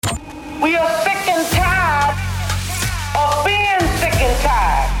We are sick and tired of being sick and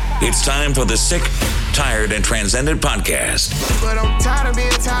tired. It's time for the Sick, Tired, and Transcendent podcast. But I'm tired of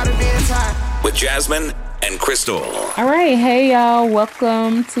being tired. With Jasmine and Crystal. All right. Hey, y'all.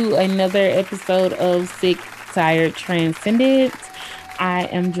 Welcome to another episode of Sick, Tired, Transcendent. I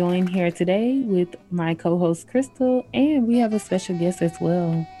am joined here today with my co-host Crystal, and we have a special guest as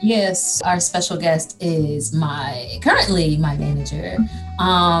well. Yes, our special guest is currently my manager,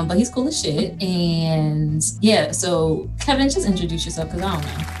 but he's cool as shit. And yeah, so Kevin, just introduce yourself because I don't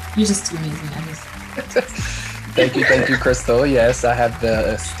know, you're just too amazing. Thank you, Crystal. Yes, I have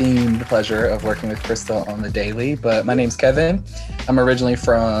the esteemed pleasure of working with Crystal on the daily, but my name's Kevin. I'm originally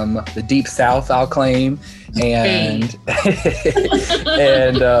from the deep South, I'll claim, and I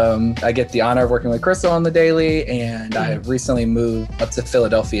get the honor of working with Crystal on the daily, and I have recently moved up to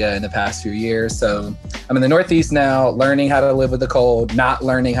Philadelphia in the past few years. So I'm in the Northeast now, learning how to live with the cold, not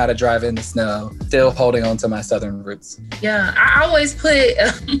learning how to drive in the snow, still holding on to my Southern roots. Yeah, I always put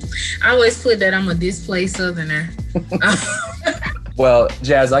that I'm a displaced Southerner. Well,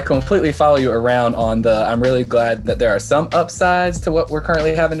 Jazz, I completely follow you around on I'm really glad that there are some upsides to what we're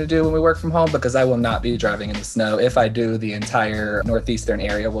currently having to do when we work from home, because I will not be driving in the snow. If I do, the entire Northeastern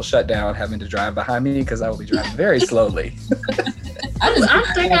area will shut down, having to drive behind me because I will be driving very slowly. I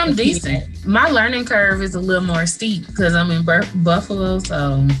think I'm decent. My learning curve is a little more steep because I'm in Buffalo,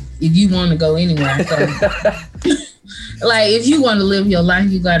 so if you want to go anywhere, like if you want to live your life,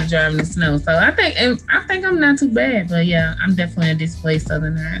 you got to drive in the snow. So I think I'm not too bad, but yeah, I'm definitely a displaced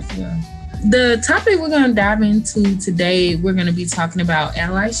Southerner as well. The topic we're going to dive into today, we're going to be talking about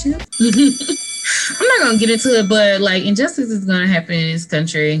allyship. I'm not going to get into it, but like injustice is going to happen in this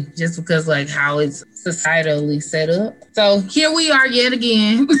country just because like how it's societally set up. So here we are yet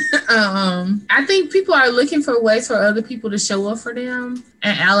again. I think people are looking for ways for other people to show up for them.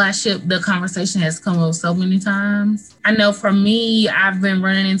 And allyship, the conversation has come up so many times. I know for me, I've been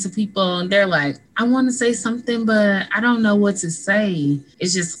running into people and they're like, I want to say something, but I don't know what to say.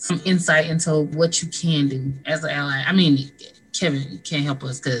 It's just some insight into what you can do as an ally. I mean, Kevin can't help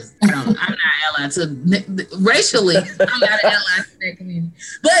us because I'm not an ally to racially. I'm not an ally to that community.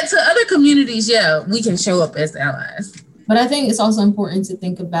 But to other communities, yeah, we can show up as allies. But I think it's also important to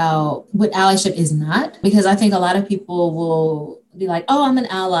think about what allyship is not, because I think a lot of people will be like, oh, I'm an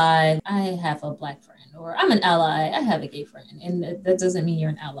ally, I have a Black friend, or I'm an ally, I have a gay friend. And that doesn't mean you're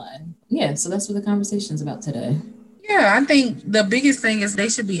an ally. Yeah, so that's what the conversation's about today. Yeah, I think the biggest thing is they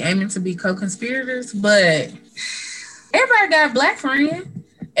should be aiming to be co-conspirators, but everybody got a Black friend.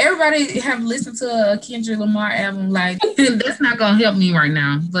 Everybody have listened to a Kendrick Lamar album. Like, that's not going to help me right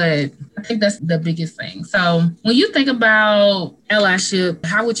now. But I think that's the biggest thing. So when you think about allyship,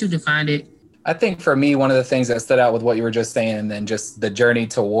 how would you define it? I think for me, one of the things that stood out with what you were just saying and then just the journey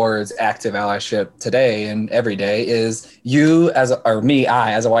towards active allyship today and every day is I as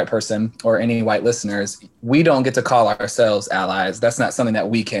a white person or any white listeners, we don't get to call ourselves allies. That's not something that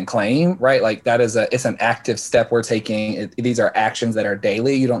we can claim, right? Like it's an active step we're taking. These are actions that are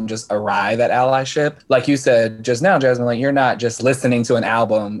daily. You don't just arrive at allyship. Like you said just now, Jasmine, like you're not just listening to an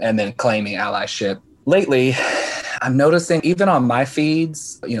album and then claiming allyship. Lately, I'm noticing even on my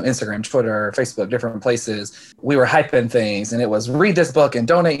feeds, Instagram, Twitter, Facebook, different places, we were hyping things and it was read this book and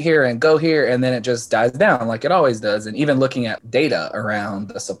donate here and go here. And then it just dies down like it always does. And even looking at data around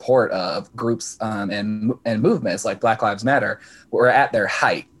the support of groups and movements like Black Lives Matter, were at their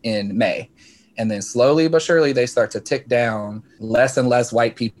height in May. And then slowly but surely, they start to tick down, less and less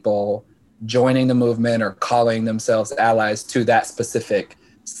white people joining the movement or calling themselves allies to that specific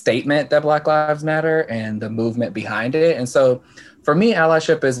statement that Black Lives Matter and the movement behind it. And so for me,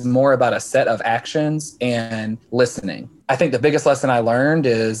 allyship is more about a set of actions and listening. I think the biggest lesson I learned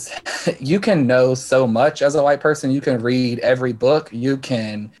is you can know so much as a white person. You can read every book. You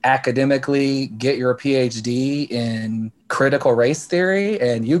can academically get your PhD in critical race theory,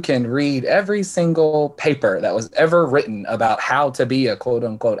 and you can read every single paper that was ever written about how to be a quote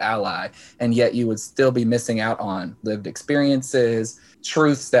unquote ally. And yet you would still be missing out on lived experiences,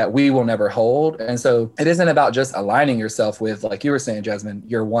 truths that we will never hold. And so it isn't about just aligning yourself with, like you were saying, Jasmine,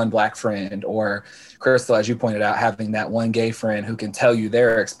 your one Black friend, or Crystal, as you pointed out, having that one gay friend who can tell you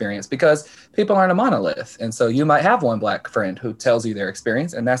their experience, because people aren't a monolith. And so you might have one Black friend who tells you their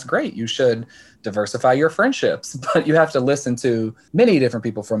experience, and that's great. You should diversify your friendships, but you have to listen to many different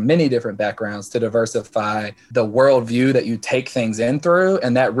people from many different backgrounds to diversify the worldview that you take things in through.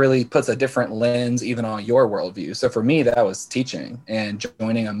 And that really puts a different lens even on your worldview. So for me, that was teaching and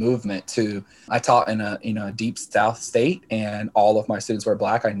joining a movement I taught in a deep South state, and all of my students were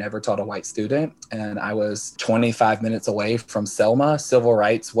Black. I never taught a white student. And I was 25 minutes away from Selma. Civil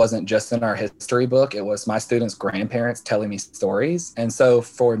rights wasn't just in our history book. It was my students' grandparents telling me stories. And so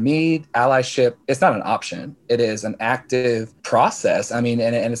for me, allyship, it's not an option. It is an active process. I mean,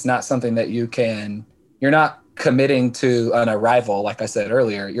 and it's not something that you're not committing to an arrival. Like I said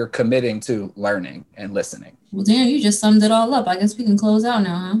earlier, you're committing to learning and listening. Well, damn, you just summed it all up. I guess we can close out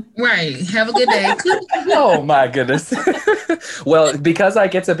now, huh? Right. Have a good day. Oh my goodness. Well, because I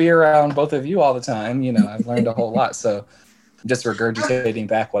get to be around both of you all the time, I've learned a whole lot. So I'm just regurgitating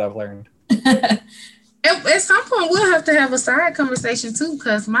back what I've learned. At some point, we'll have to have a side conversation too,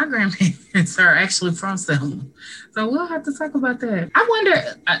 because my grandparents are actually from Selma. So we'll have to talk about that. I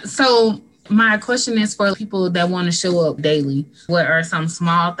wonder, so my question is for people that want to show up daily. What are some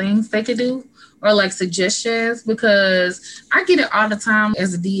small things they could do, or like suggestions? Because I get it all the time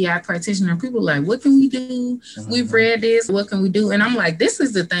as a DEI practitioner. People are like, what can we do? We've read this. What can we do? And I'm like, this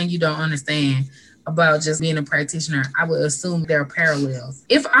is the thing you don't understand about just being a practitioner. I would assume there are parallels.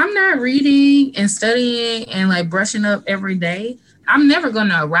 If I'm not reading and studying and like brushing up every day, I'm never going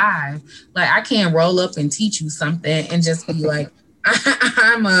to arrive. Like, I can't roll up and teach you something and just be like,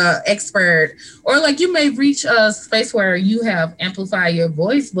 I'm an expert. Or like, you may reach a space where you have amplified your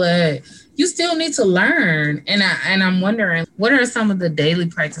voice, but you still need to learn. And I'm wondering, what are some of the daily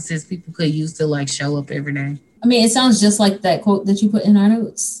practices people could use to like show up every day? I mean, it sounds just like that quote that you put in our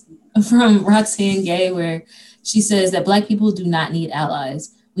notes from Roxane Gay, where she says that Black people do not need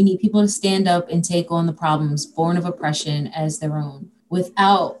allies. We need people to stand up and take on the problems born of oppression as their own,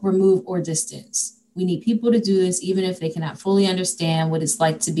 without remove or distance. We need people to do this even if they cannot fully understand what it's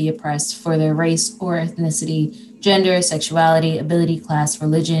like to be oppressed for their race or ethnicity, gender, sexuality, ability, class,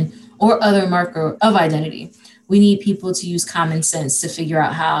 religion, or other marker of identity. We need people to use common sense to figure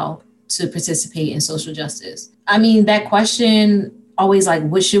out how to participate in social justice. I mean, that question always like,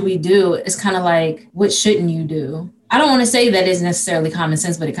 what should we do? It's kind of like, what shouldn't you do? I don't want to say that is necessarily common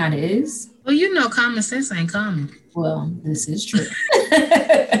sense, but it kind of is. Well, common sense ain't common. Well, this is true.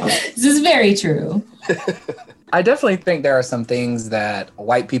 This is very true. I definitely think there are some things that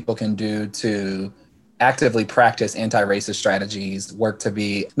white people can do to actively practice anti-racist strategies, work to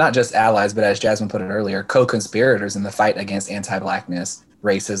be not just allies, but as Jasmine put it earlier, co-conspirators in the fight against anti-Blackness,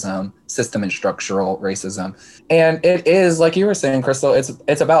 racism, system and structural racism. And it is, like you were saying, Crystal,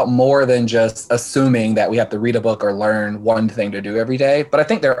 it's about more than just assuming that we have to read a book or learn one thing to do every day. But I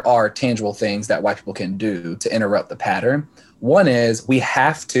think there are tangible things that white people can do to interrupt the pattern. One is we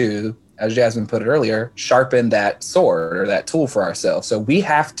have to, as Jasmine put it earlier, sharpen that sword or that tool for ourselves. So we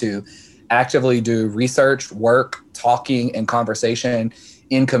have to actively do research, work, talking, and conversation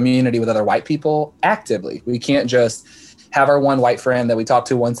in community with other white people actively. We can't just have our one white friend that we talk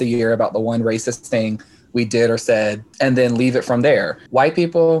to once a year about the one racist thing we did or said, and then leave it from there. White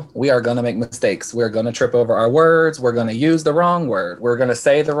people, we are going to make mistakes. We're going to trip over our words. We're going to use the wrong word. We're going to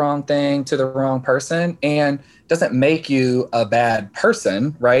say the wrong thing to the wrong person. And it doesn't make you a bad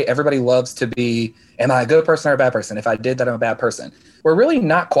person, right? Everybody loves to be, am I a good person or a bad person? If I did that, I'm a bad person. We're really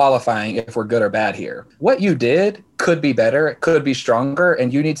not qualifying if we're good or bad here. What you did could be better, it could be stronger,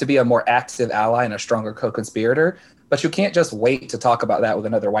 and you need to be a more active ally and a stronger co-conspirator. But you can't just wait to talk about that with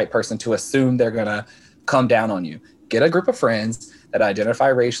another white person to assume they're going to come down on you. Get a group of friends that identify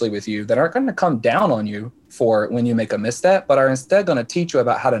racially with you that aren't going to come down on you for when you make a misstep, but are instead going to teach you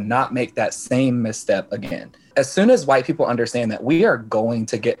about how to not make that same misstep again. As soon as white people understand that we are going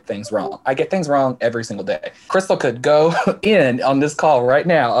to get things wrong, I get things wrong every single day. Crystal could go in on this call right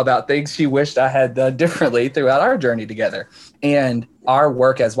now about things she wished I had done differently throughout our journey together. And our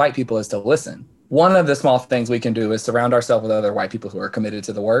work as white people is to listen. One of the small things we can do is surround ourselves with other white people who are committed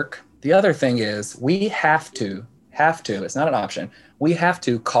to the work. The other thing is we have to, it's not an option. We have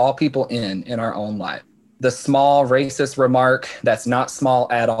to call people in our own life. The small racist remark that's not small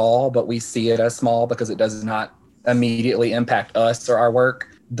at all, but we see it as small because it does not immediately impact us or our work.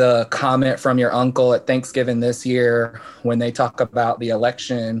 The comment from your uncle at Thanksgiving this year when they talk about the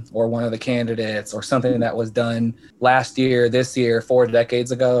election or one of the candidates or something that was done last year, this year, 4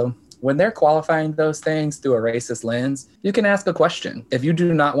 decades ago. When they're qualifying those things through a racist lens, you can ask a question. If you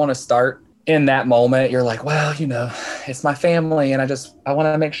do not want to start in that moment, you're like, well, it's my family and I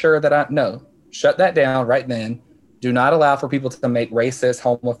want to make sure that no, shut that down right then. Do not allow for people to make racist,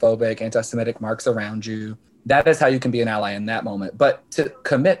 homophobic, anti-Semitic marks around you. that is how you can be an ally in that moment. But to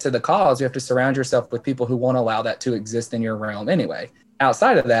commit to the cause, you have to surround yourself with people who won't allow that to exist in your realm anyway.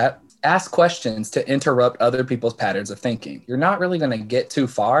 Outside of that, ask questions to interrupt other people's patterns of thinking. You're not really going to get too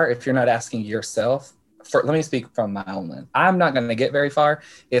far if you're not asking yourself. Let me speak from my own lens. I'm not going to get very far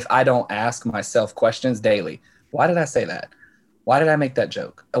if I don't ask myself questions daily. Why did I say that? Why did I make that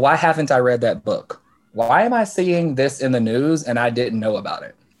joke? Why haven't I read that book? Why am I seeing this in the news and I didn't know about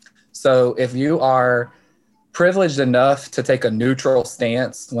it? So if you are privileged enough to take a neutral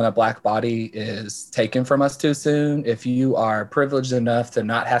stance when a Black body is taken from us too soon, if you are privileged enough to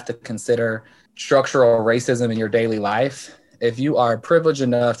not have to consider structural racism in your daily life, if you are privileged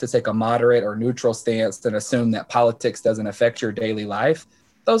enough to take a moderate or neutral stance and assume that politics doesn't affect your daily life,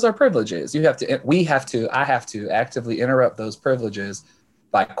 those are privileges. I have to actively interrupt those privileges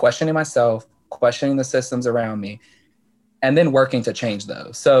by questioning myself, questioning the systems around me, and then working to change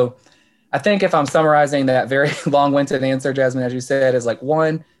those. So I think if I'm summarizing that very long-winded answer, Jasmine, as you said, is like,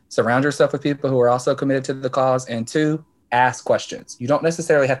 1, surround yourself with people who are also committed to the cause, and 2, ask questions. You don't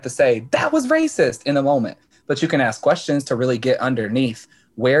necessarily have to say, that was racist in the moment, but you can ask questions to really get underneath,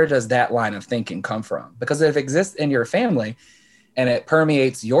 where does that line of thinking come from? Because if it exists in your family and it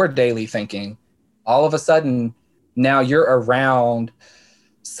permeates your daily thinking, all of a sudden, now you're around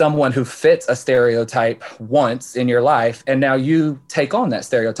someone who fits a stereotype once in your life, and now you take on that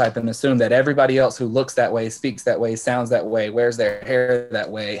stereotype and assume that everybody else who looks that way, speaks that way, sounds that way, wears their hair that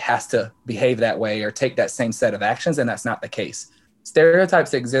way, has to behave that way or take that same set of actions, and that's not the case.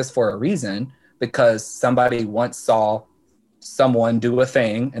 Stereotypes exist for a reason, because somebody once saw someone do a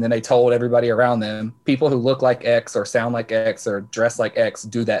thing and then they told everybody around them, people who look like X or sound like X or dress like X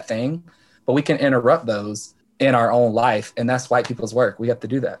do that thing. But we can interrupt those in our own life, and that's white people's work. We have to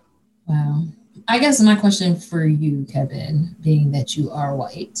do that. Wow. I guess my question for you, Kevin, being that you are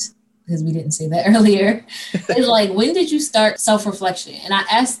white, because we didn't say that earlier, is like, when did you start self-reflection? And I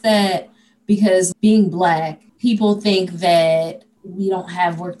ask that because being Black, people think that we don't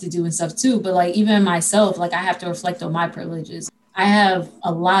have work to do and stuff too. But like, even myself, like, I have to reflect on my privileges. I have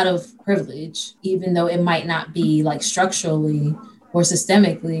a lot of privilege, even though it might not be like structurally or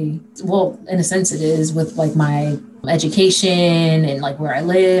systemically. Well, in a sense it is, with like my education and like where I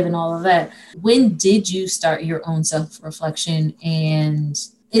live and all of that. When did you start your own self-reflection? And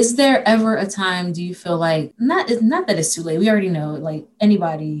is there ever a time, do you feel like, not that it's too late, we already know, like,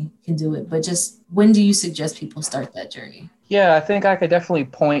 anybody can do it, but just when do you suggest people start that journey? Yeah, I think I could definitely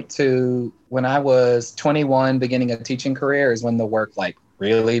point to when I was 21, beginning a teaching career is when the work like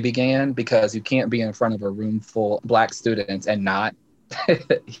really began, because you can't be in front of a room full of Black students and not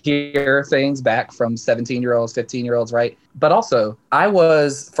hear things back from 17-year-olds, 15-year-olds, right? But also, I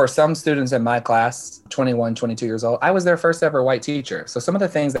was, for some students in my class, 21, 22 years old, I was their first ever white teacher. So some of the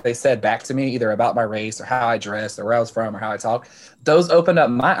things that they said back to me, either about my race or how I dressed or where I was from or how I talked, those opened up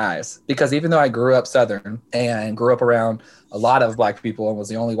my eyes. Because even though I grew up Southern and grew up around a lot of Black people and was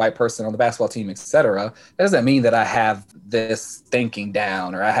the only white person on the basketball team, et cetera, that doesn't mean that I have this thinking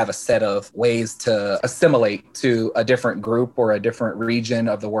down or I have a set of ways to assimilate to a different group or a different region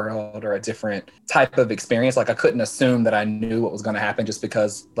of the world or a different type of experience. Like, I couldn't assume that I knew what was going to happen just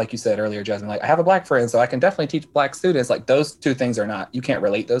because, like you said earlier, Jasmine, like, I have a Black friend, so I can definitely teach Black students. Like, those two things are not, you can't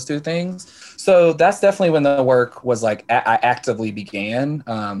relate those two things. So that's definitely when the work was like, I actively began.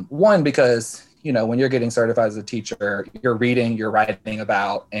 One, because, you know, when you're getting certified as a teacher, you're reading, you're writing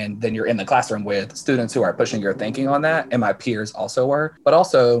about, and then you're in the classroom with students who are pushing your thinking on that. And my peers also were. But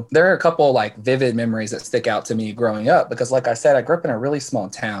also, there are a couple like vivid memories that stick out to me growing up, because like I said, I grew up in a really small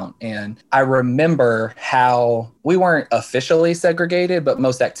town. And I remember how we weren't officially segregated, but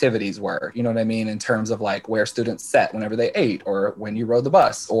most activities were, you know what I mean? In terms of like where students sat whenever they ate, or when you rode the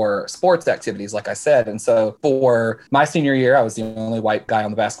bus, or sports activities, like I said. And so for my senior year, I was the only white guy on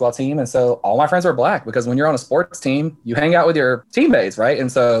the basketball team. And so all my friends were Black, because when you're on a sports team, you hang out with your teammates, right?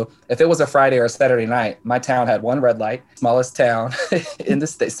 And so if it was a Friday or a Saturday night, my town had one red light, smallest town in the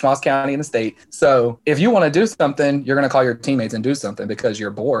state, smallest county in the state. So if you want to do something, you're going to call your teammates and do something because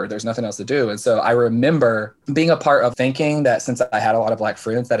you're bored. There's nothing else to do. And so I remember being a part of thinking that since I had a lot of Black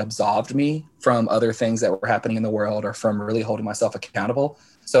friends, that absolved me from other things that were happening in the world or from really holding myself accountable.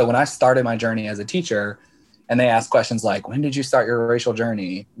 So when I started my journey as a teacher, and they asked questions like, when did you start your racial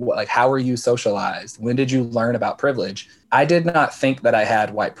journey? Like, how were you socialized? When did you learn about privilege? I did not think that I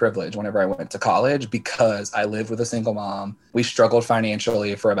had white privilege whenever I went to college, because I lived with a single mom. We struggled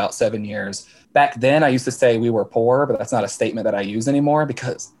financially for about 7 years. Back then, I used to say we were poor, but that's not a statement that I use anymore,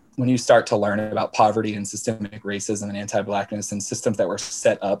 because when you start to learn about poverty and systemic racism and anti-Blackness and systems that were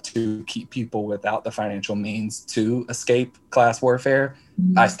set up to keep people without the financial means to escape class warfare,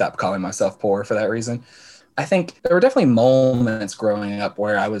 I stopped calling myself poor for that reason. I think there were definitely moments growing up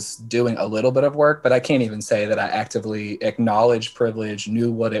where I was doing a little bit of work, but I can't even say that I actively acknowledged privilege,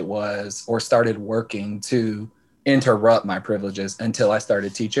 knew what it was, or started working to interrupt my privileges until I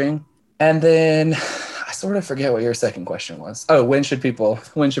started teaching. And then I sort of forget what your second question was. Oh, when should people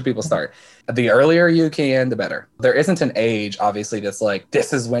start? The earlier you can, the better. There isn't an age, obviously, that's like,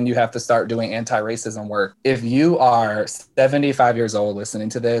 this is when you have to start doing anti-racism work. If you are 75 years old listening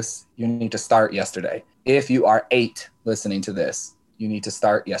to this, you need to start yesterday. If you are 8 listening to this, you need to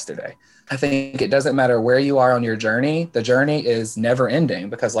start yesterday. I think it doesn't matter where you are on your journey. The journey is never ending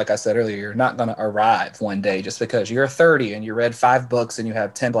because, like I said earlier, you're not going to arrive one day just because you're 30 and you read 5 books and you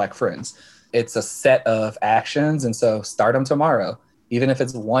have 10 Black friends. It's a set of actions. And so start them tomorrow. Even if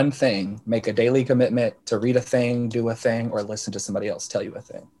it's one thing, make a daily commitment to read a thing, do a thing, or listen to somebody else tell you a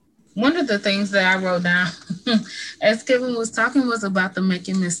thing. One of the things that I wrote down as Kevin was talking was about the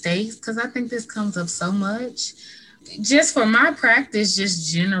making mistakes, because I think this comes up so much. Just for my practice,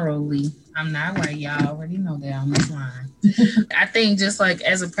 just generally, I'm not white, y'all already know that on this line. I think just like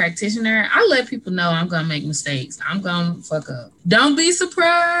as a practitioner, I let people know I'm going to make mistakes. I'm going to fuck up. Don't be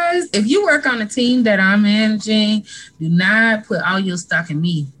surprised. If you work on a team that I'm managing, do not put all your stock in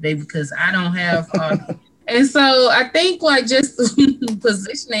me, baby, because I don't have all. And so I think like just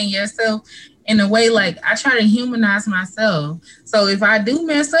positioning yourself in a way, like I try to humanize myself. So if I do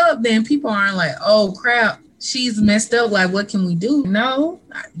mess up, then people aren't like, oh crap, she's messed up. Like, what can we do? No,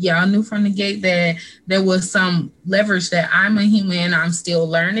 y'all knew from the gate that there was some leverage that I'm a human, I'm still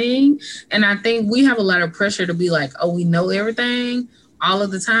learning. And I think we have a lot of pressure to be like, oh, we know everything all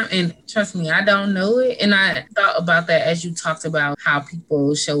of the time. And trust me, I don't know it. And I thought about that as you talked about how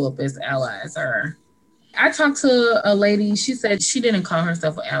people show up as allies. Or I talked to a lady, she said she didn't call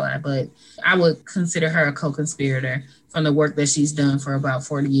herself an ally, but I would consider her a co-conspirator from the work that she's done for about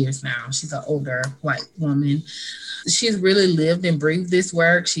 40 years now. She's an older white woman. She's really lived and breathed this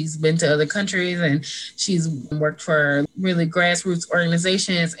work. She's been to other countries and she's worked for really grassroots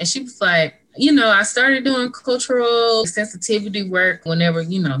organizations. And she was like, you know, I started doing cultural sensitivity work whenever,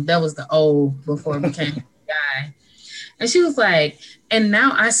 you know, that was the old before it became a guy. And she was like, and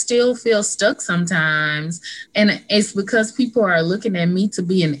now I still feel stuck sometimes. And it's because people are looking at me to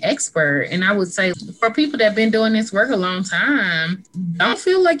be an expert. And I would say for people that have been doing this work a long time, don't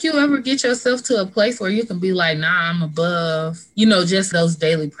feel like you ever get yourself to a place where you can be like, nah, I'm above, you know, just those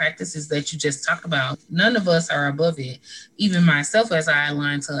daily practices that you just talked about. None of us are above it. Even myself, as I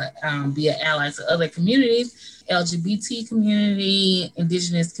align to be an ally to other communities, LGBT community,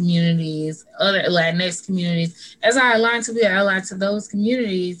 indigenous communities, other Latinx communities. As I align to be an ally to those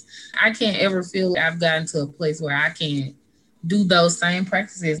communities, I can't ever feel I've gotten to a place where I can't do those same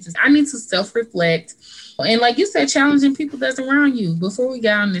practices. I need to self-reflect. And like you said, challenging people that's around you. Before we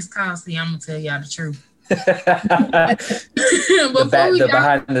got on this call, see, I'm going to tell y'all the truth. the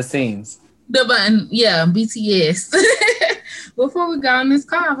behind the scenes. The button, yeah, BTS. Before we got on this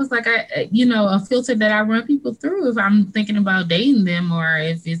call, I was like, a filter that I run people through if I'm thinking about dating them or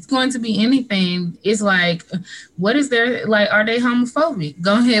if it's going to be anything. It's like, what is their, like, are they homophobic?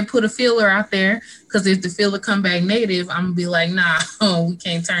 Go ahead, put a feeler out there, because if the feeler come back negative, I'm going to be like, nah, we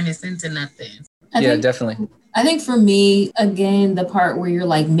can't turn this into nothing. Definitely. I think for me, again, the part where you're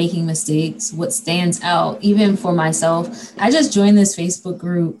like making mistakes, what stands out, even for myself, I just joined this Facebook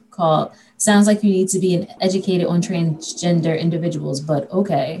group called Sounds Like You Need to Be Educated on Transgender Individuals, but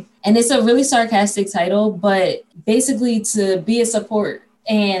okay. And it's a really sarcastic title, but basically to be a support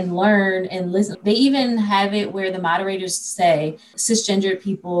and learn and listen. They even have it where the moderators say cisgendered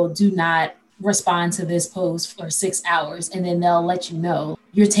people do not respond to this post for 6 hours, and then they'll let you know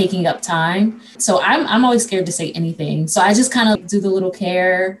you're taking up time. So I'm always scared to say anything. So I just kind of do the little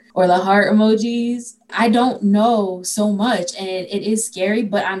care or the heart emojis. I don't know so much, and it is scary,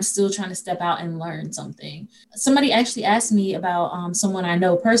 but I'm still trying to step out and learn something. Somebody actually asked me about someone I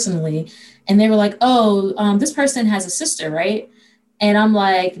know personally, and they were like, oh, this person has a sister, right? And I'm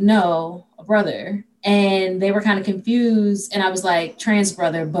like, no, a brother. And they were kind of confused. And I was like, trans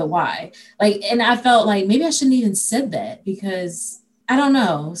brother, but why? Like, and I felt like maybe I shouldn't even said that because I don't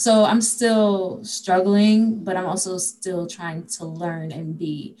know. So I'm still struggling, but I'm also still trying to learn and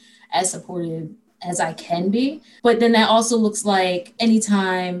be as supportive as I can be. But then that also looks like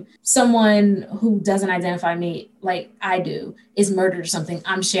anytime someone who doesn't identify me like I do is murdered or something,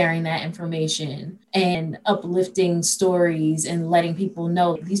 I'm sharing that information and uplifting stories and letting people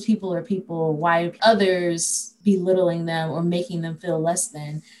know these people are people. Why others belittling them or making them feel less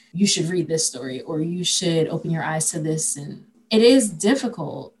than? You should read this story or you should open your eyes to this. And it is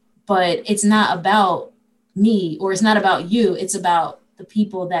difficult, but it's not about me or it's not about you. It's about the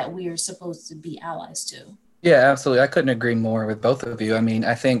people that we are supposed to be allies to. Yeah, absolutely. I couldn't agree more with both of you. I mean,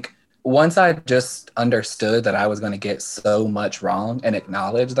 I think once I just understood that I was going to get so much wrong and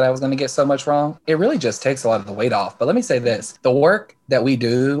acknowledged that I was going to get so much wrong, it really just takes a lot of the weight off. But let me say this, the work that we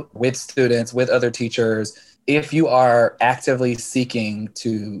do with students, with other teachers, if you are actively seeking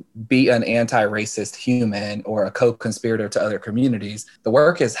to be an anti-racist human or a co-conspirator to other communities, the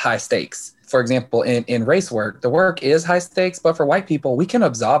work is high stakes. For example, in race work, the work is high stakes, but for white people, we can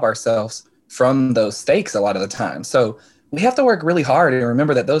absolve ourselves from those stakes a lot of the time. So we have to work really hard and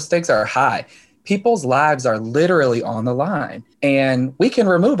remember that those stakes are high. People's lives are literally on the line, and we can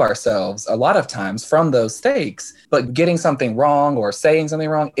remove ourselves a lot of times from those stakes, but getting something wrong or saying something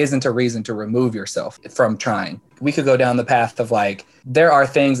wrong isn't a reason to remove yourself from trying. We could go down the path of like, there are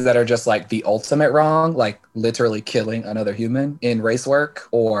things that are just like the ultimate wrong, like literally killing another human in race work,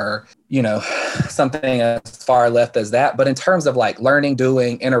 or, you know, something as far left as that. But in terms of like learning,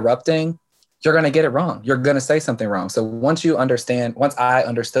 doing, interrupting, you're going to get it wrong. You're going to say something wrong. So once I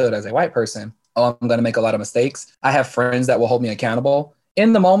understood as a white person, oh, I'm going to make a lot of mistakes, I have friends that will hold me accountable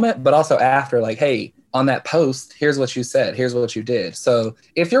in the moment, but also after, like, hey, on that post, here's what you said, here's what you did. So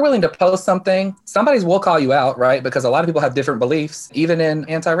if you're willing to post something, somebody will call you out, right? Because a lot of people have different beliefs, even in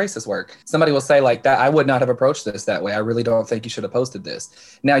anti-racist work. Somebody will say like that, I would not have approached this that way. I really don't think you should have posted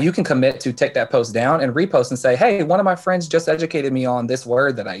this. Now you can commit to take that post down and repost and say, hey, one of my friends just educated me on this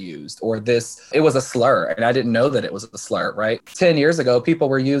word that I used, or this, it was a slur and I didn't know that it was a slur, right? 10 years ago, people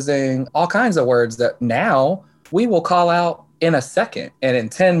were using all kinds of words that now we will call out in a second. And in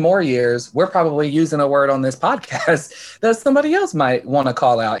 10 more years, we're probably using a word on this podcast that somebody else might want to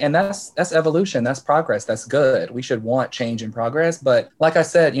call out. And that's evolution. That's progress. That's good. We should want change and progress. But like I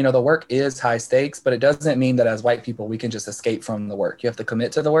said, you know, the work is high stakes, but it doesn't mean that as white people, we can just escape from the work. You have to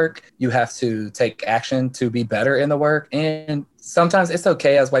commit to the work. You have to take action to be better in the work. And sometimes it's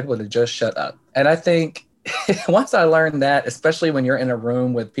okay as white people to just shut up. And I think once I learned that, especially when you're in a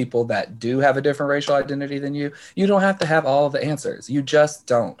room with people that do have a different racial identity than you, you don't have to have all of the answers. You just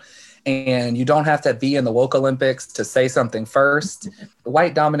don't. And you don't have to be in the woke Olympics to say something first.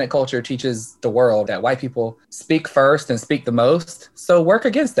 White dominant culture teaches the world that white people speak first and speak the most. So work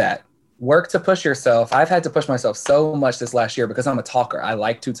against that. Work to push yourself. I've had to push myself so much this last year because I'm a talker. I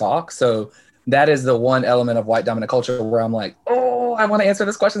like to talk. So that is the one element of white dominant culture where I'm like, oh, I want to answer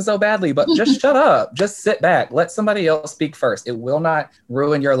this question so badly, but just shut up. Just sit back. Let somebody else speak first. It will not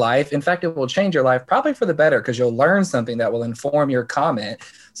ruin your life. In fact, it will change your life probably for the better because you'll learn something that will inform your comment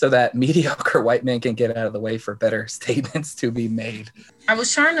so that mediocre white men can get out of the way for better statements to be made. I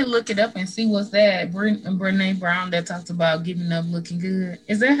was trying to look it up and see what's that. Brene Brown that talked about getting up looking good.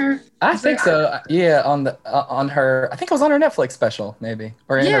 Is that her? I think so. Yeah, on her, I think it was on her Netflix special, maybe.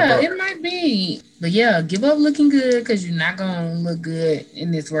 Or in her book. It might be. But yeah, give up looking good because you're not gonna look good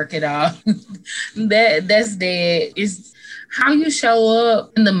in this work at all. That's dead. It's how you show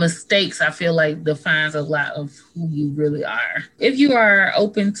up and the mistakes, I feel like, defines a lot of who you really are. If you are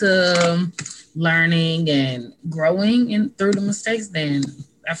open to learning and growing through the mistakes, then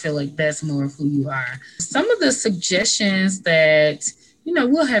I feel like that's more of who you are. Some of the suggestions that, you know,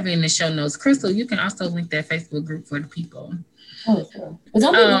 we'll have in the show notes. Crystal, you can also link that Facebook group for the people. Oh, sure. But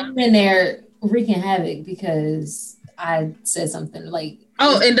don't be in there wreaking havoc because I said something like,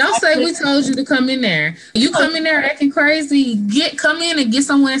 oh, and don't say we told you to come in there. You come in there acting crazy, come in and get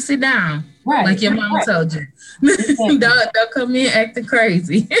somewhere and sit down. Right. Like your mom told you. don't come in acting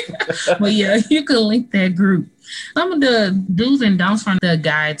crazy. But yeah, you can link that group. Some of the do's and don'ts from the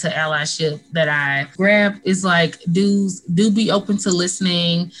guide to allyship that I grabbed is like, do be open to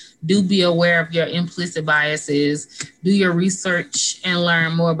listening. Do be aware of your implicit biases. Do your research and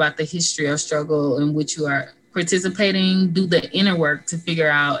learn more about the history of struggle in which you are participating. Do the inner work to figure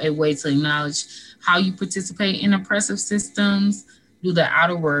out a way to acknowledge how you participate in oppressive systems. Do the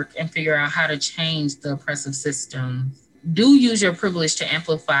outer work and figure out how to change the oppressive system. Do use your privilege to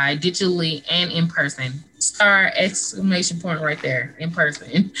amplify digitally and in person. Exclamation point right there, in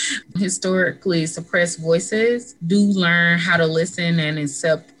person. Historically suppressed voices. Do learn how to listen and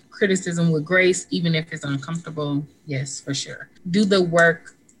accept criticism with grace, even if it's uncomfortable. Yes, for sure. Do the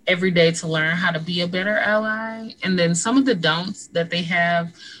work every day to learn how to be a better ally. And then some of the don'ts that they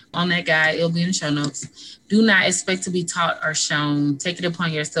have on that guide, it'll be in the show notes. Do not expect to be taught or shown. Take it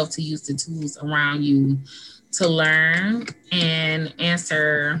upon yourself to use the tools around you to learn and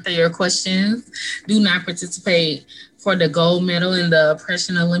answer your questions. Do not participate for the gold medal in the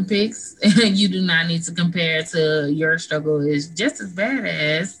Oppression Olympics. You do not need to compare to your struggle is just as bad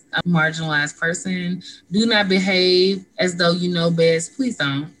as a marginalized person. Do not behave as though you know best. Please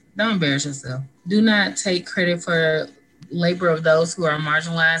don't embarrass yourself. Do not take credit for labor of those who are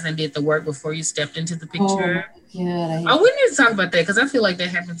marginalized and did the work before you stepped into the picture. Yeah, we need to talk about that because I feel like that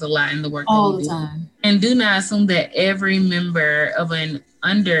happens a lot in the work all that we the do. time. And do not assume that every member of an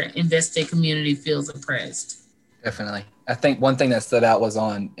under-invested community feels oppressed. Definitely. I think one thing that stood out was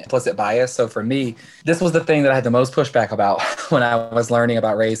on implicit bias. So for me, this was the thing that I had the most pushback about when I was learning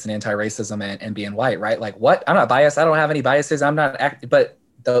about race and anti-racism and being white, right? Like, what? I'm not biased. I don't have any biases. I'm not but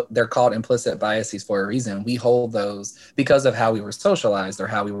they're called implicit biases for a reason. We hold those because of how we were socialized or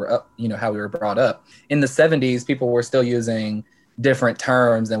how we were up, how we were brought up. In the 70s, people were still using different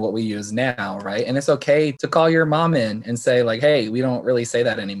terms than what we use now, right? And it's okay to call your mom in and say like, hey, we don't really say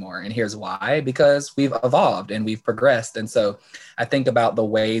that anymore. And here's why, because we've evolved and we've progressed. And so I think about the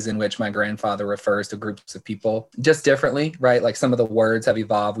ways in which my grandfather refers to groups of people just differently, right? Like some of the words have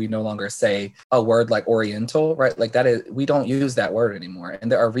evolved. We no longer say a word like Oriental, right? Like we don't use that word anymore.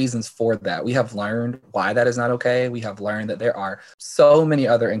 And there are reasons for that. We have learned why that is not okay. We have learned that there are so many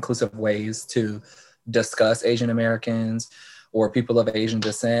other inclusive ways to discuss Asian Americans or people of Asian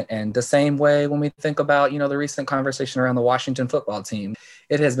descent. And the same way when we think about, the recent conversation around the Washington football team,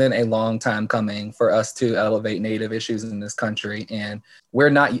 it has been a long time coming for us to elevate Native issues in this country. And we're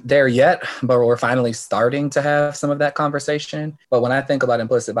not there yet, but we're finally starting to have some of that conversation. But when I think about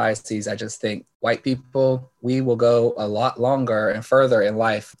implicit biases, I just think white people, we will go a lot longer and further in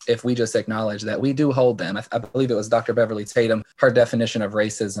life if we just acknowledge that we do hold them. I believe it was Dr. Beverly Tatum, her definition of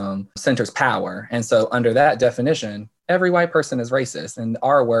racism centers power. And so under that definition, every white person is racist, and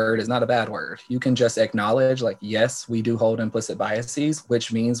our word is not a bad word. You can just acknowledge like, yes, we do hold implicit biases,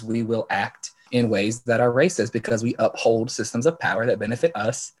 which means we will act in ways that are racist because we uphold systems of power that benefit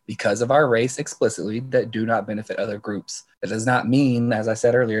us because of our race explicitly that do not benefit other groups. It does not mean, as I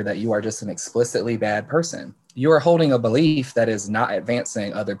said earlier, that you are just an explicitly bad person. You are holding a belief that is not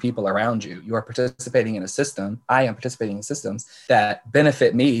advancing other people around you. You are participating in a system. I am participating in systems that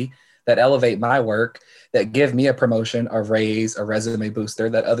benefit me, that elevate my work, that give me a promotion, a raise, a resume booster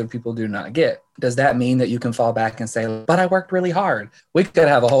that other people do not get. Does that mean that you can fall back and say, but I worked really hard? We could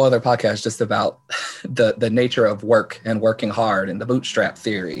have a whole other podcast just about the nature of work and working hard and the bootstrap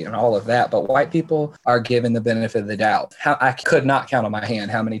theory and all of that. But white people are given the benefit of the doubt. I could not count on my hand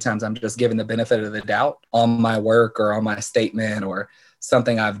how many times I'm just given the benefit of the doubt on my work or on my statement or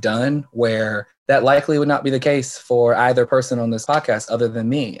something I've done where that likely would not be the case for either person on this podcast other than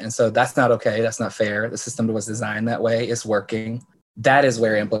me. And so that's not okay. That's not fair. The system was designed that way. It's working. That is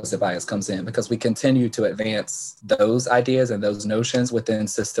where implicit bias comes in because we continue to advance those ideas and those notions within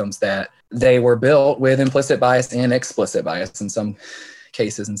systems that they were built with implicit bias and explicit bias in some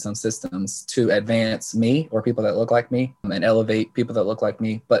cases, in some systems, to advance me or people that look like me and elevate people that look like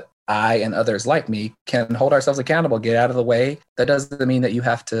me. But I and others like me can hold ourselves accountable, get out of the way. That doesn't mean that you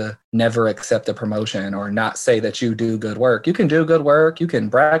have to never accept a promotion or not say that you do good work. You can do good work. You can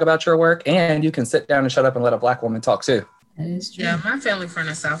brag about your work and you can sit down and shut up and let a Black woman talk too. That is true. Yeah, my family from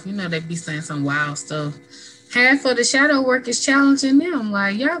the South, they be saying some wild stuff. Half of the shadow work is challenging them.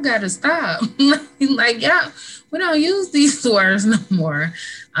 Like, y'all got to stop. Like, y'all, we don't use these words no more.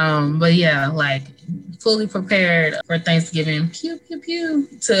 But yeah, like fully prepared for Thanksgiving, pew, pew, pew,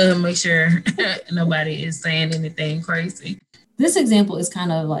 to make sure nobody is saying anything crazy. This example is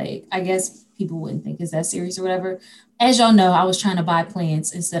kind of like, I guess people wouldn't think it's that serious or whatever. As y'all know, I was trying to buy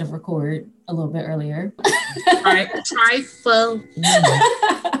plants instead of record a little bit earlier. Trifling.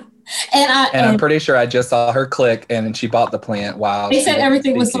 And I'm pretty sure I just saw her click and she bought the plant while they said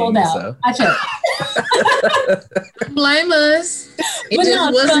everything was sold out. So. I checked. Blame us. It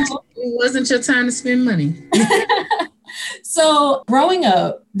wasn't your time to spend money. So growing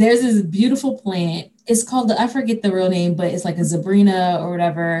up, there's this beautiful plant. It's called, I forget the real name, but it's like a Zabrina or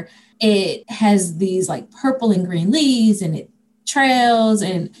whatever. It has these like purple and green leaves and it trails.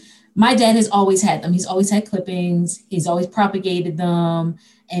 And my dad has always had them. He's always had clippings. He's always propagated them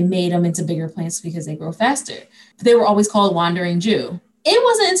and made them into bigger plants because they grow faster. But they were always called Wandering Jew. It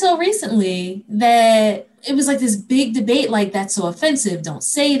wasn't until recently that it was like this big debate, like that's so offensive. Don't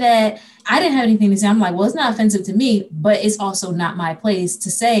say that. I didn't have anything to say. I'm like, well, it's not offensive to me, but it's also not my place to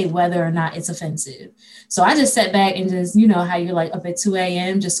say whether or not it's offensive. So I just sat back and just, how you're like up at 2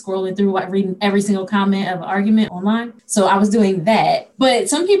 a.m. just scrolling through reading every single comment of an argument online. So I was doing that. But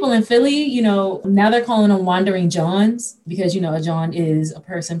some people in Philly, now they're calling them Wandering Johns because, a John is a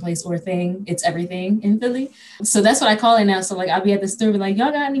person, place, or thing. It's everything in Philly. So that's what I call it now. So like I'll be at the store, like,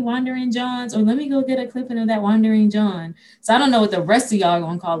 y'all got any Wandering Johns? Or let me go get a clipping of that Wandering John. So I don't know what the rest of y'all are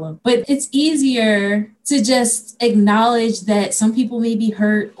going to call them. But it's easier to just acknowledge that some people may be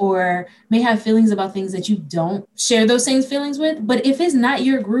hurt or may have feelings about things that you don't share those same feelings with. But if it's not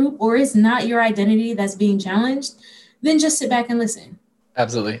your group or it's not your identity that's being challenged, then just sit back and listen.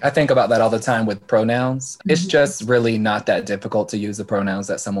 Absolutely. I think about that all the time with pronouns. It's just really not that difficult to use the pronouns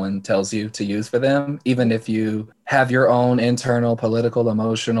that someone tells you to use for them, even if you have your own internal, political,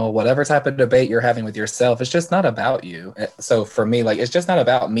 emotional, whatever type of debate you're having with yourself. It's just not about you. So for me, like, it's just not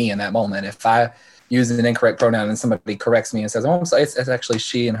about me in that moment. If I use an incorrect pronoun and somebody corrects me and says, oh, it's actually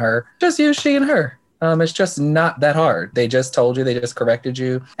she and her, just use she and her. It's just not that hard. They just told you, they just corrected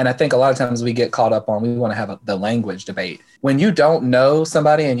you. And I think a lot of times we get caught up on, we want to have the language debate. When you don't know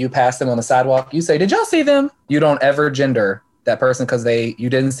somebody and you pass them on the sidewalk, you say, did y'all see them? You don't ever gender that person because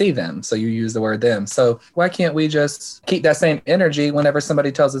you didn't see them. So you use the word them. So why can't we just keep that same energy whenever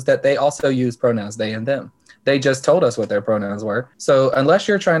somebody tells us that they also use pronouns, they and them? They just told us what their pronouns were. So unless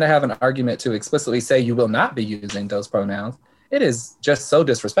you're trying to have an argument to explicitly say you will not be using those pronouns, it is just so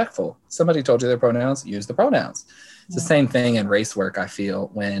disrespectful. Somebody told you their pronouns, use the pronouns. It's the same thing in race work, I feel,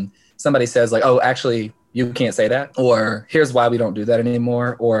 when somebody says like, oh, actually, you can't say that, or here's why we don't do that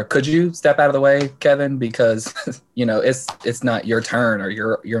anymore, or could you step out of the way, Kevin, because it's not your turn or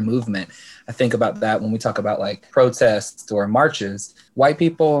your movement. I think about that when we talk about like protests or marches. White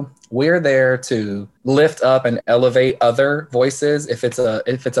people, we're there to lift up and elevate other voices if it's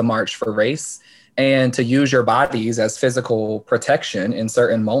a march for race, and to use your bodies as physical protection in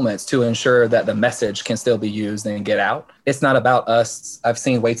certain moments to ensure that the message can still be used and get out. It's not about us. I've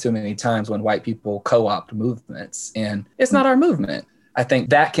seen way too many times when white people co-opt movements, and it's not our movement. I think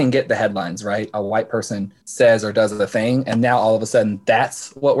that can get the headlines, right? A white person says or does a thing, and now all of a sudden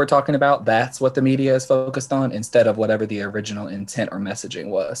that's what we're talking about. That's what the media is focused on instead of whatever the original intent or messaging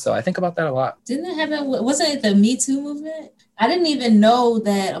was. So I think about that a lot. Didn't it happen? Wasn't it the Me Too movement? I didn't even know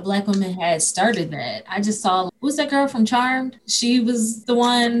that a Black woman had started that. I just saw, who's that girl from Charmed? She was the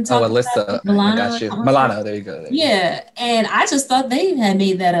one. Oh, Alyssa. I got you. Milano, there you go. Yeah. And I just thought they had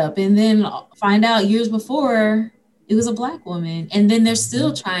made that up. And then find out years before, it was a Black woman. And then they're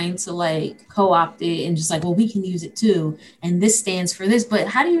still trying to like co-opt it and just like, well, we can use it too. And this stands for this. But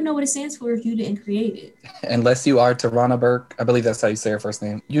how do you know what it stands for if you didn't create it? Unless you are Tarana Burke, I believe that's how you say her first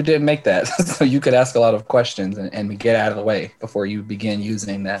name. You didn't make that. So you could ask a lot of questions and get out of the way before you begin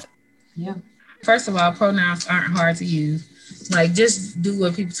using that. Yeah. First of all, pronouns aren't hard to use. Like, just do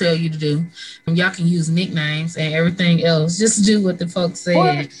what people tell you to do. Y'all can use nicknames and everything else. Just do what the folks said.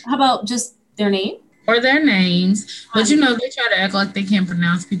 Or how about just their name? Or their names, but they try to act like they can't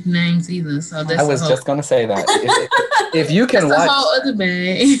pronounce people's names either. So that's I was just gonna say that if you can watch, a whole other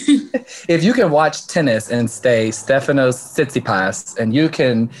bag. If you can watch tennis and say Stefanos Tsitsipas, and you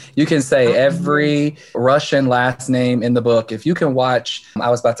can say every Russian last name in the book. If you can watch, I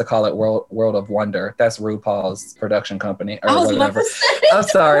was about to call it World of Wonder. That's RuPaul's production company or whatever. I'm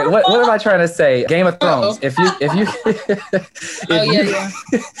sorry. What am I trying to say? Game of Thrones. If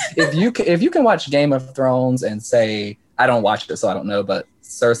you can watch Game of Thrones and say, I don't watch it, so I don't know, but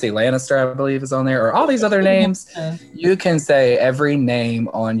Cersei Lannister, I believe, is on there, or all these other names. You can say every name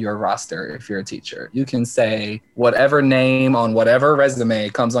on your roster if you're a teacher. You can say whatever name on whatever resume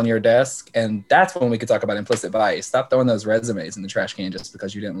comes on your desk, and that's when we could talk about implicit bias. Stop throwing those resumes in the trash can just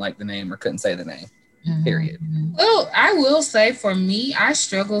because you didn't like the name or couldn't say the name. Period. Well, I will say for me, I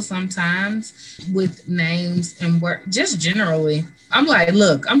struggle sometimes with names and work, just generally. I'm like,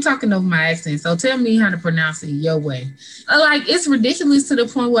 look, I'm talking over my accent, so tell me how to pronounce it your way. Like, it's ridiculous to the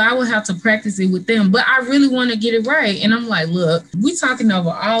point where I would have to practice it with them, but I really want to get it right. And I'm like, look, we talking over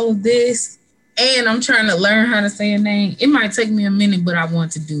all of this, and I'm trying to learn how to say a name. It might take me a minute, but I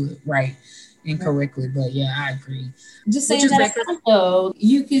want to do it right and correctly. But yeah, I agree. Just saying that though,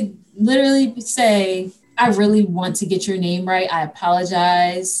 you could literally say, I really want to get your name right. I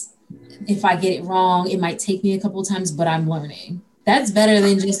apologize if I get it wrong. It might take me a couple of times, but I'm learning. That's better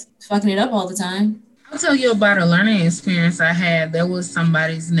than just fucking it up all the time. I'll tell you about a learning experience I had. There was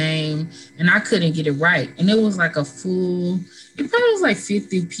somebody's name and I couldn't get it right. And it was like it probably was like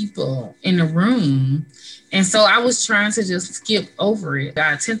 50 people in the room. And so I was trying to just skip over it.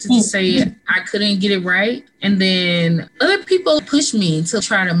 I attempted to say it. I couldn't get it right. And then other people pushed me to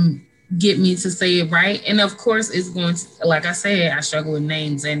try to get me to say it right. And of course, it's going to, like I said, I struggle with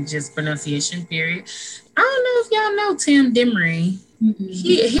names and just pronunciation, period. I don't know if y'all know Tim Demery.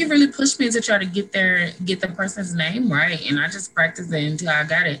 He really pushed me to try to get the person's name right, and I just practiced it until I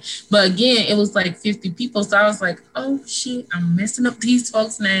got it. But again, it was like 50 people, so I was like, "Oh shit, I'm messing up these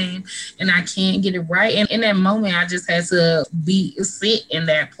folks' name, and I can't get it right." And in that moment, I just had to sit in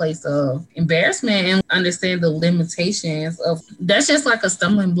that place of embarrassment and understand the limitations of that's just like a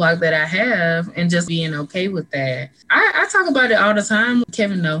stumbling block that I have, and just being okay with that. I talk about it all the time.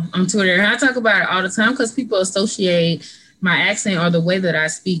 Kevin, no, on Twitter, I talk about it all the time because people associate my accent or the way that I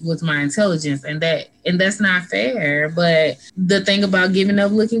speak with my intelligence, and that's not fair. But the thing about giving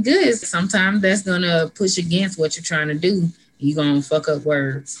up looking good is sometimes that's gonna push against what you're trying to do. You're gonna fuck up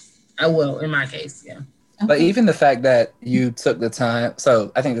words. Oh, well, in my case, yeah. But even the fact that you took the time,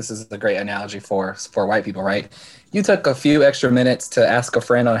 so I think this is a great analogy for white people, right? You took a few extra minutes to ask a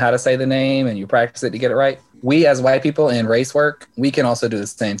friend on how to say the name and you practice it to get it right. We as white people in race work, we can also do the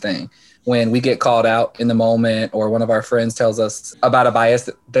same thing. When we get called out in the moment or one of our friends tells us about a bias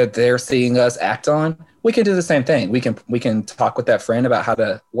that they're seeing us act on, we can do the same thing. We can talk with that friend about how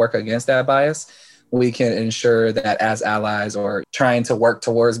to work against that bias. We can ensure that as allies or trying to work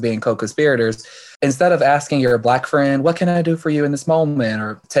towards being co-conspirators, instead of asking your Black friend, what can I do for you in this moment?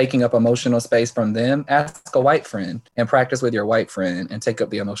 Or taking up emotional space from them, ask a white friend and practice with your white friend and take up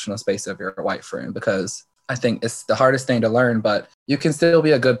the emotional space of your white friend, because I think it's the hardest thing to learn, but you can still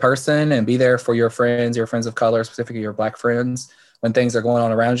be a good person and be there for your friends of color, specifically your Black friends, when things are going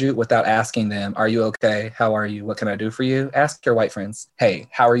on around you without asking them, are you okay? How are you? What can I do for you? Ask your white friends, hey,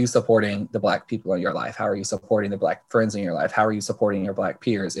 how are you supporting the Black people in your life? How are you supporting the Black friends in your life? How are you supporting your Black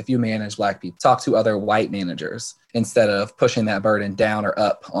peers? If you manage Black people, talk to other white managers instead of pushing that burden down or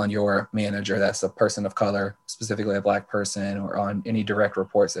up on your manager that's a person of color, specifically a Black person, or on any direct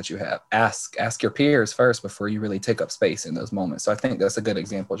reports that you have. Ask your peers first before you really take up space in those moments. So I think that's a good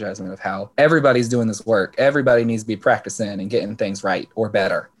example, Jasmine, of how everybody's doing this work. Everybody needs to be practicing and getting things right or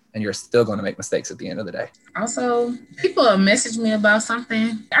better, and you're still going to make mistakes at the end of the day. Also, people messaged me about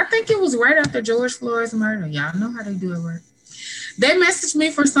something. I think it was right after George Floyd's murder. Y'all know how they do it work. They messaged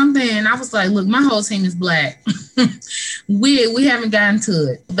me for something, and I was like, look, my whole team is Black. we haven't gotten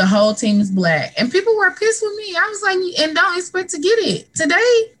to it. The whole team is Black. And people were pissed with me. I was like, and don't expect to get it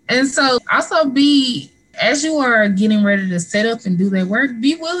today. And so also as you are getting ready to set up and do their work,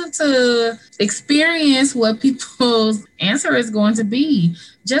 be willing to experience what people's answer is going to be.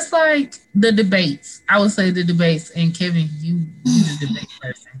 Just like the debates. I would say the debates, and Kevin, you the debate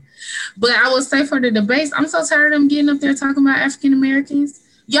person. But I would say for the debates, I'm so tired of them getting up there talking about African Americans.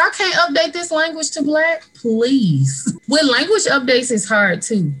 Y'all can't update this language to Black, please. With language updates, it's hard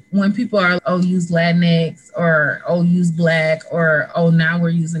too. When people are, use Latinx, or use Black, or now we're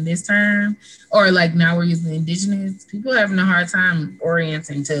using this term, or like now we're using Indigenous. People are having a hard time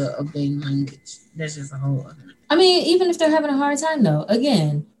orienting to updating language. That's just a whole other. I mean, even if they're having a hard time though,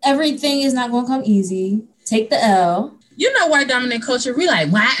 again, everything is not going to come easy. Take the L. You know, white dominant culture, we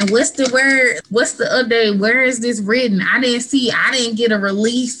like, why? What's the word? What's the update? Where is this written? I didn't get a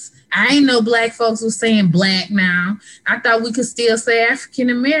release. I ain't know Black folks was saying Black now. I thought we could still say African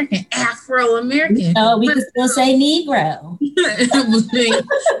American, Afro American. No, we could still say Negro.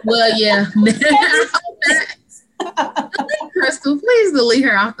 Well, yeah. Crystal, please delete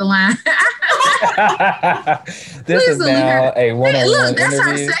her off the line. This is now a one-on-one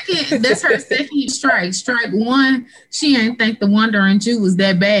interview. That's her second strike. Strike one, she ain't think the Wandering Jew was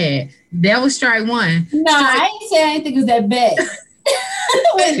that bad. That was strike one. No, I ain't say I didn't think it was that bad.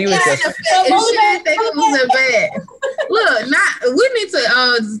 She was just, she didn't think it was that bad. Look, we need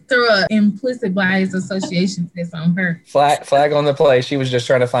to throw an implicit bias association test on her. Flag on the play. She was just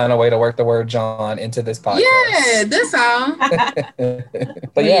trying to find a way to work the word John into this podcast. Yeah, that's all.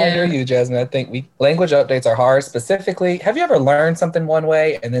 But yeah, I hear you, Jasmine. I think language updates are hard. Specifically, have you ever learned something one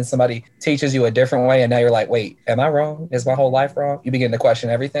way and then somebody teaches you a different way, and now you're like, wait, am I wrong? Is my whole life wrong? You begin to question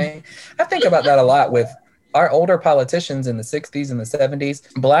everything. I think about that a lot with our older politicians in the 60s and the 70s.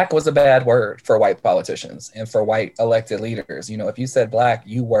 Black was a bad word for white politicians and for white elected leaders. You know, if you said Black,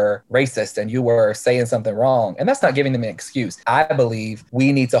 you were racist and you were saying something wrong. And that's not giving them an excuse. I believe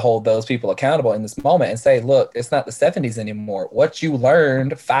we need to hold those people accountable in this moment and say, look, it's not the 70s anymore. What you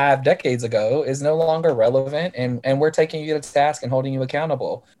learned 5 decades ago is no longer relevant, and we're taking you to task and holding you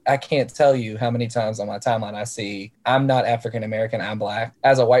accountable. I can't tell you how many times on my timeline I see, I'm not African American, I'm Black.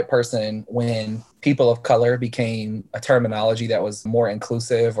 As a white person, when people of color became a terminology that was more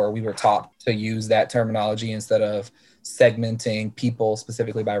inclusive, or we were taught to use that terminology instead of segmenting people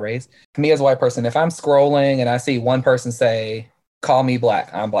specifically by race. Me as a white person, if I'm scrolling and I see one person say, call me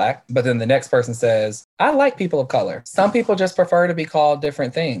Black, I'm Black, but then the next person says, I like people of color. Some people just prefer to be called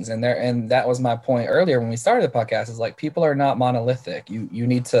different things. And that was my point earlier when we started the podcast, is like, people are not monolithic. You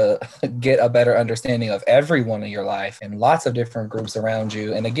need to get a better understanding of everyone in your life and lots of different groups around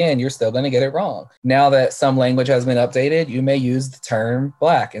you. And again, you're still going to get it wrong. Now that some language has been updated, you may use the term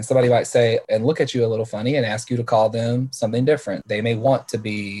Black, and somebody might say and look at you a little funny and ask you to call them something different. They may want to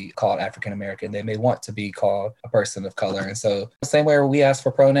be called African American. They may want to be called a person of color. And so the same way we ask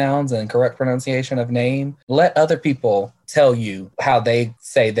for pronouns and correct pronunciation of name, let other people tell you how they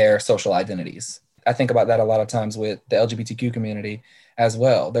say their social identities. I think about that a lot of times with the LGBTQ community as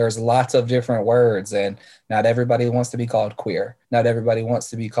well. There's lots of different words, and not everybody wants to be called queer. Not everybody wants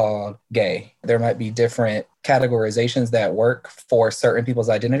to be called gay. There might be different categorizations that work for certain people's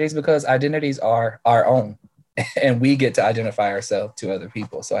identities because identities are our own and we get to identify ourselves to other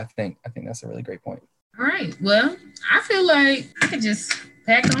people. So I think that's a really great point. All right. Well, I feel like I could just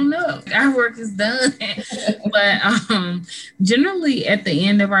pack on up. Our work is done. But generally at the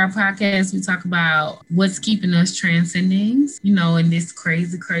end of our podcast, we talk about what's keeping us transcending, in this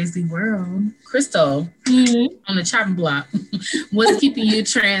crazy, crazy world. Crystal, on the chopping block, what's keeping you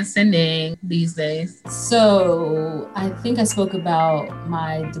transcending these days? So I think I spoke about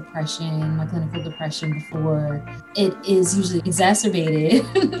my depression, my clinical depression before. It is usually exacerbated.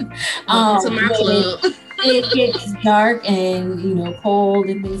 To my club. It gets dark and, cold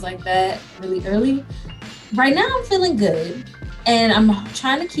and things like that really early. Right now I'm feeling good and I'm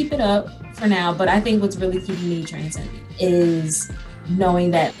trying to keep it up for now. But I think what's really keeping me transcending is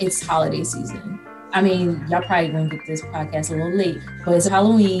knowing that it's holiday season. I mean, y'all probably gonna get this podcast a little late, but it's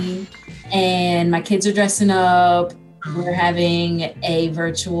Halloween and my kids are dressing up. We're having a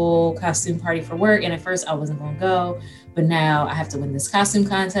virtual costume party for work. And at first I wasn't gonna go, but now I have to win this costume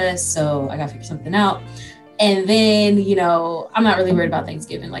contest. So I gotta figure something out. And then, I'm not really worried about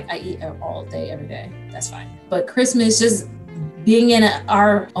Thanksgiving. Like I eat all day, every day. That's fine. But Christmas, just being in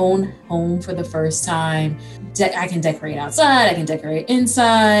our own home for the first time. I can decorate outside. I can decorate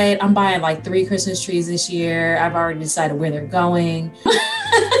inside. I'm buying like 3 Christmas trees this year. I've already decided where they're going.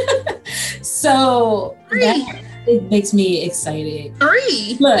 So it makes me excited.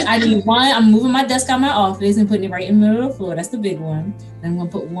 3. Look, I need 1. I'm moving my desk out of my office and putting it right in the middle of the floor. That's the big one. Then I'm going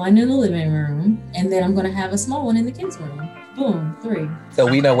to put 1 in the living room. And then I'm going to have a small one in the kids' room. Boom, 3. So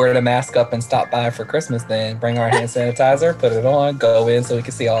we know where to mask up and stop by for Christmas then. Bring our hand sanitizer, put it on, go in so we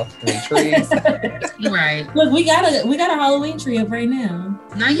can see all 3 trees. Right. Look, we got a Halloween tree up right now.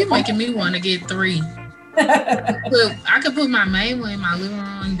 Now you're making me want to get 3. Look, I could put my main one in my living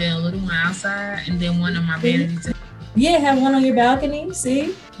room, then a little one outside, and then one on my vanity table. Yeah, have one on your balcony,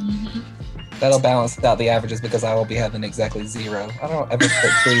 see? Mm-hmm. That'll balance out the averages because I will be having exactly 0. I don't ever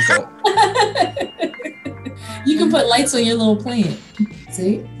put trees up. You can put lights on your little plant.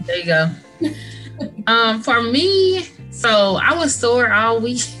 See? There you go. For me, so I was sore all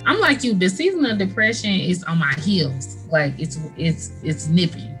week. I'm like you, the season of depression is on my heels. Like it's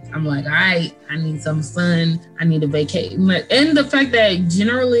nipping. I'm like, all right, I need some sun. I need a vacation. And the fact that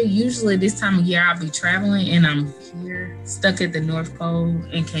usually this time of year, I'll be traveling and I'm here stuck at the North Pole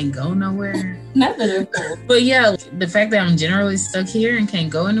and can't go nowhere. Not the North Pole. But yeah, the fact that I'm generally stuck here and can't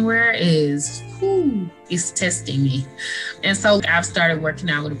go anywhere is it's testing me. And so I've started working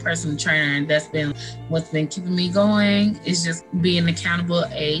out with a personal trainer, and that's been what's been keeping me going. Is just being accountable,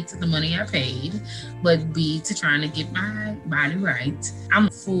 A, to the money I paid, but B, to trying to get my body right. I'm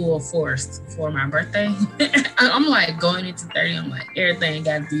full force for my birthday. I'm like going into 30, I'm like, everything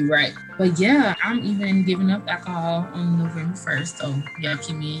got to be right. But yeah, I'm even giving up alcohol on November 1st. So y'all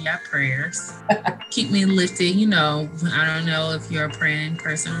keep me in your prayers. Keep me lifted. I don't know if you're a praying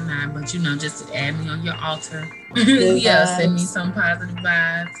person or not, but just add me on your altar. Yeah, send me some positive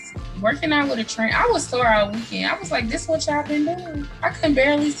vibes. Working out with a trainer, I was sore all weekend. I was like, this what y'all been doing? I couldn't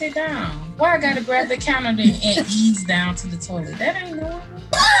barely sit down. Why I gotta grab the counter then and ease down to the toilet? That ain't normal.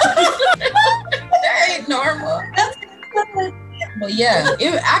 That ain't normal. But yeah,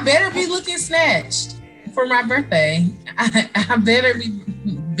 I better be looking snatched for my birthday. I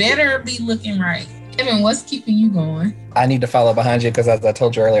better be looking right. Kevin, what's keeping you going? I need to follow behind you because, as I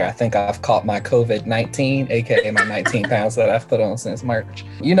told you earlier, I think I've caught my COVID-19, aka my 19 pounds that I've put on since March.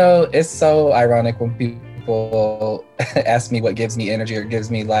 It's so ironic when people ask me what gives me energy or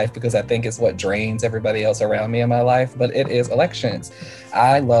gives me life, because I think it's what drains everybody else around me in my life, but it is elections.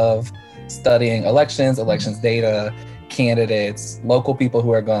 I love studying elections data, candidates, local people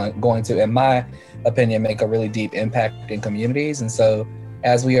who are going to, in my opinion, make a really deep impact in communities. And so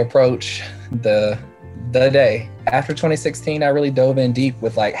as we approach the day after 2016, I really dove in deep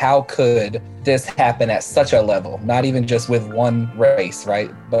with how could this happen at such a level, not even just with one race, right?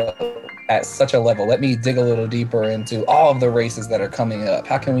 But at such a level. Let me dig a little deeper into all of the races that are coming up.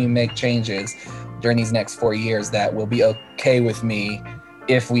 How can we make changes during these next 4 years that will be okay with me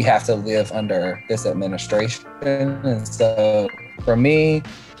if we have to live under this administration? And so for me,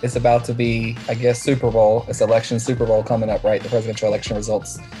 it's about to be, I guess, Super Bowl. It's election Super Bowl coming up, right? The presidential election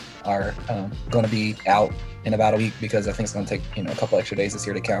results are going to be out in about a week because I think it's going to take a couple extra days this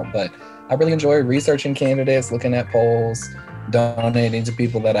year to count. But I really enjoy researching candidates, looking at polls, donating to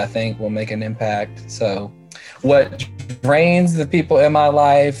people that I think will make an impact. So what drains the people in my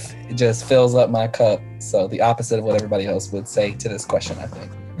life just fills up my cup. So the opposite of what everybody else would say to this question, I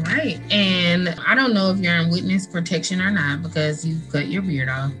think. Right. And I don't know if you're in witness protection or not because you cut your beard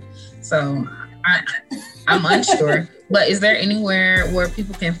off. So I'm unsure. But is there anywhere where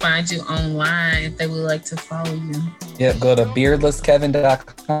people can find you online if they would like to follow you? Yep, go to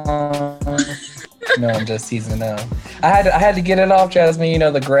beardlesskevin.com. No, I'm just teasing now. I had to get it off, Jasmine. You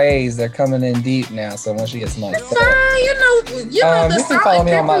know, the grays, they're coming in deep now. So once she gets money. It's fine. You know the solid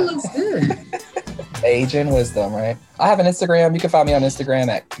pepper looks good. Age and wisdom, right? I have an Instagram. You can find me on Instagram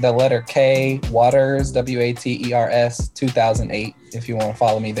at the letter K Waters, WATERS 2008. If you want to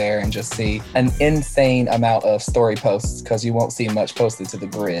follow me there and just see an insane amount of story posts, because you won't see much posted to the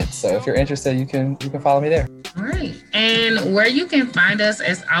grid. So if you're interested, you can follow me there. All right. And where you can find us,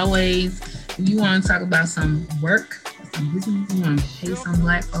 as always, if you want to talk about some work, some business, you want to pay some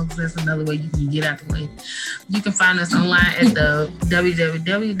Black folks, that's another way you can get out the way. You can find us online at the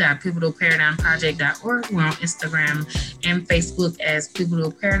www.pivotalparadigmproject.org. We're on Instagram and Facebook as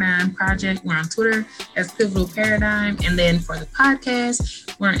Pivotal Paradigm Project. We're on Twitter as Pivotal Paradigm. And then for the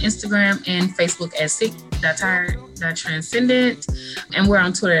podcast, we're on Instagram and Facebook as sick.tired.transcendent. And we're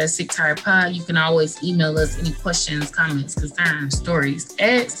on Twitter as sicktiredpod. You can always email us any questions, comments, concerns, stories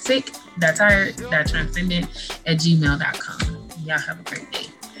at sick.tired.transcendent@gmail.com. Y'all have a great day.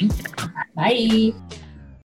 Thank you. Bye.